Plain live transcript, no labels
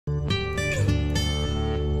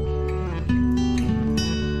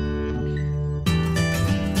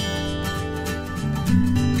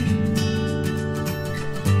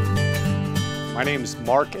name's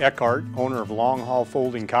Mark Eckhart, owner of Long Haul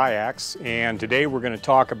Folding Kayaks, and today we're going to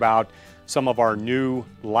talk about some of our new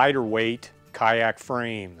lighter weight kayak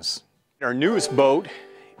frames. Our newest boat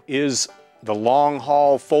is the Long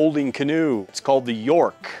Haul Folding Canoe. It's called the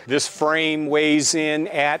York. This frame weighs in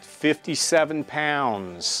at 57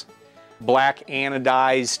 pounds. Black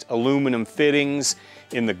anodized aluminum fittings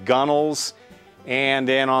in the gunnels and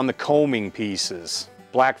then on the combing pieces.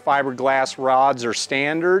 Black fiberglass rods are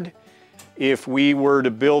standard. If we were to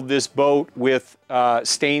build this boat with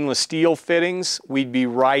stainless steel fittings, we'd be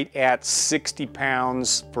right at 60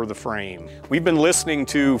 pounds for the frame. We've been listening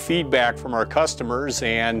to feedback from our customers,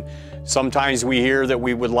 and sometimes we hear that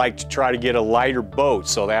we would like to try to get a lighter boat,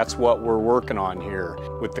 so that's what we're working on here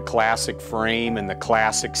with the classic frame and the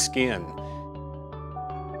classic skin.